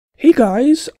Hey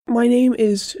guys, my name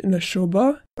is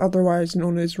Nashoba, otherwise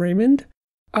known as Raymond.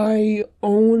 I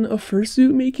own a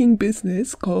fursuit making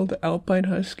business called Alpine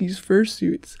Huskies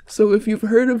Fursuits. So if you've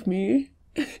heard of me,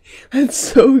 that's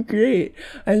so great.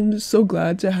 I'm so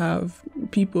glad to have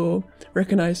people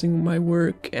recognizing my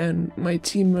work and my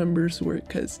team members' work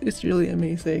because it's really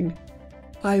amazing.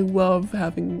 I love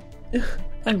having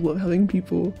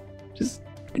people just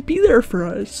be there for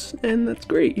us, and that's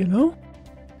great, you know?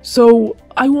 So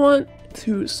I want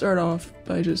to start off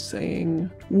by just saying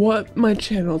what my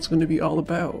channel is going to be all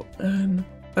about and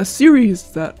a series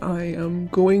that I am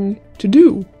going to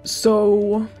do.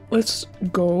 So let's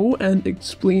go and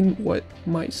explain what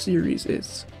my series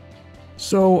is.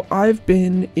 So I've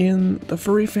been in the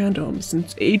furry fandom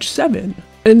since age 7,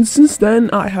 and since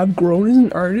then I have grown as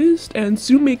an artist and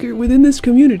suit maker within this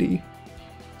community.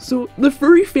 So the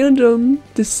furry fandom,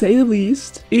 to say the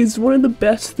least, is one of the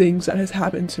best things that has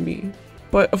happened to me.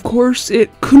 But of course,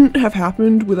 it couldn't have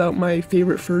happened without my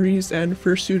favorite furries and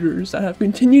fursuiters that have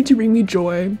continued to bring me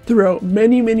joy throughout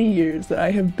many years that I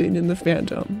have been in the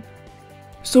fandom.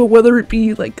 So whether it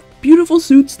be like beautiful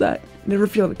suits that never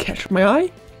fail to catch my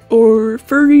eye, or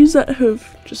furries that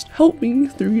have just helped me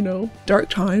through, you know, dark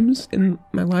times in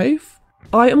my life,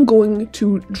 I am going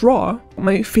to draw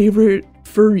my favorite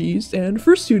furries and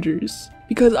fursuiters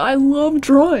because I love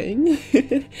drawing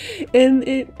and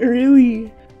it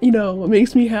really, you know,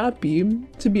 makes me happy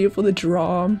to be able to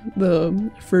draw the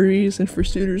furries and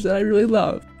fursuiters that I really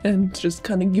love and just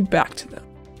kind of give back to them.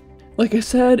 Like I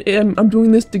said, I'm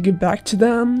doing this to give back to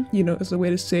them, you know, as a way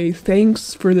to say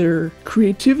thanks for their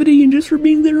creativity and just for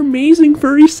being their amazing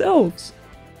furry selves.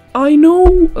 I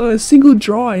know a single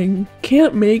drawing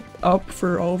can't make up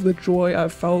for all of the joy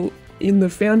I've felt in the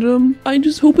fandom. I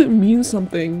just hope it means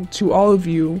something to all of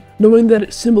you, knowing that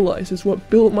it symbolizes what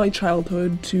built my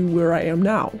childhood to where I am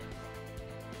now.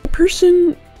 A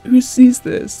person who sees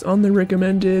this on the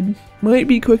recommended might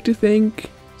be quick to think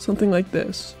something like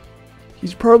this.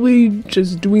 He's probably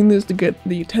just doing this to get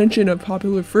the attention of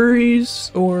popular furries,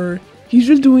 or he's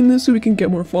just doing this so he can get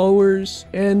more followers,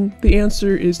 and the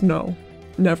answer is no,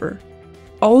 never.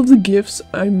 All of the gifts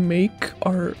I make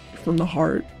are from the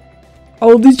heart.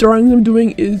 All of these drawings I'm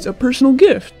doing is a personal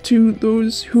gift to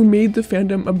those who made the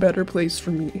fandom a better place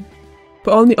for me.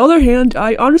 But on the other hand,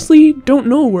 I honestly don't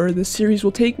know where this series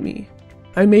will take me.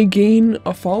 I may gain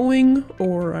a following,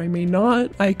 or I may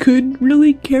not. I could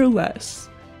really care less.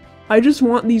 I just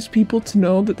want these people to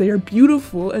know that they are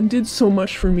beautiful and did so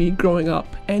much for me growing up,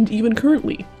 and even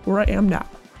currently, where I am now.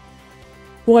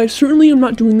 While I certainly am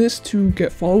not doing this to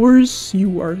get followers,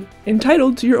 you are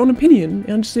entitled to your own opinion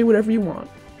and say whatever you want.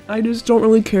 I just don't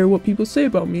really care what people say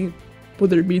about me,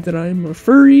 whether it be that I'm a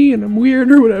furry and I'm weird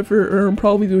or whatever, or I'm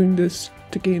probably doing this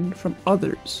to gain from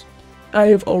others. I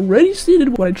have already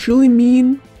stated what I truly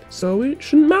mean, so it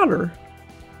shouldn't matter.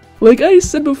 Like I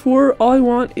said before, all I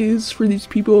want is for these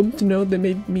people to know they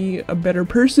made me a better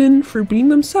person for being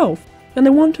themselves, and I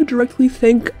want to directly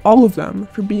thank all of them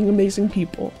for being amazing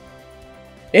people.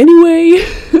 Anyway,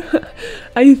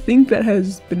 I think that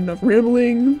has been enough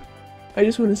rambling. I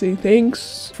just want to say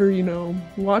thanks for, you know,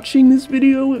 watching this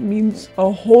video. It means a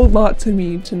whole lot to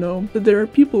me to know that there are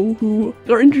people who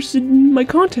are interested in my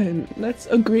content. That's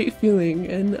a great feeling,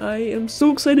 and I am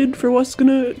so excited for what's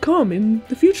gonna come in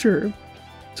the future.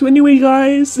 So anyway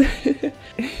guys,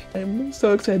 I'm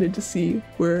so excited to see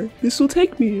where this will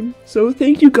take me. So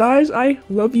thank you guys, I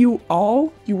love you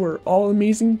all. You are all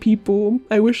amazing people.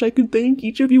 I wish I could thank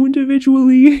each of you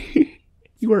individually.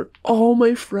 You are all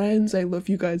my friends. I love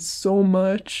you guys so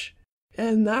much.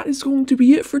 And that is going to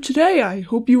be it for today. I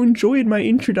hope you enjoyed my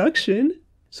introduction.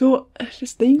 So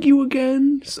just thank you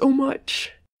again so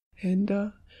much. And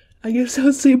I guess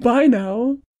I'll say bye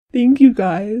now. Thank you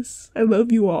guys. I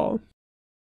love you all.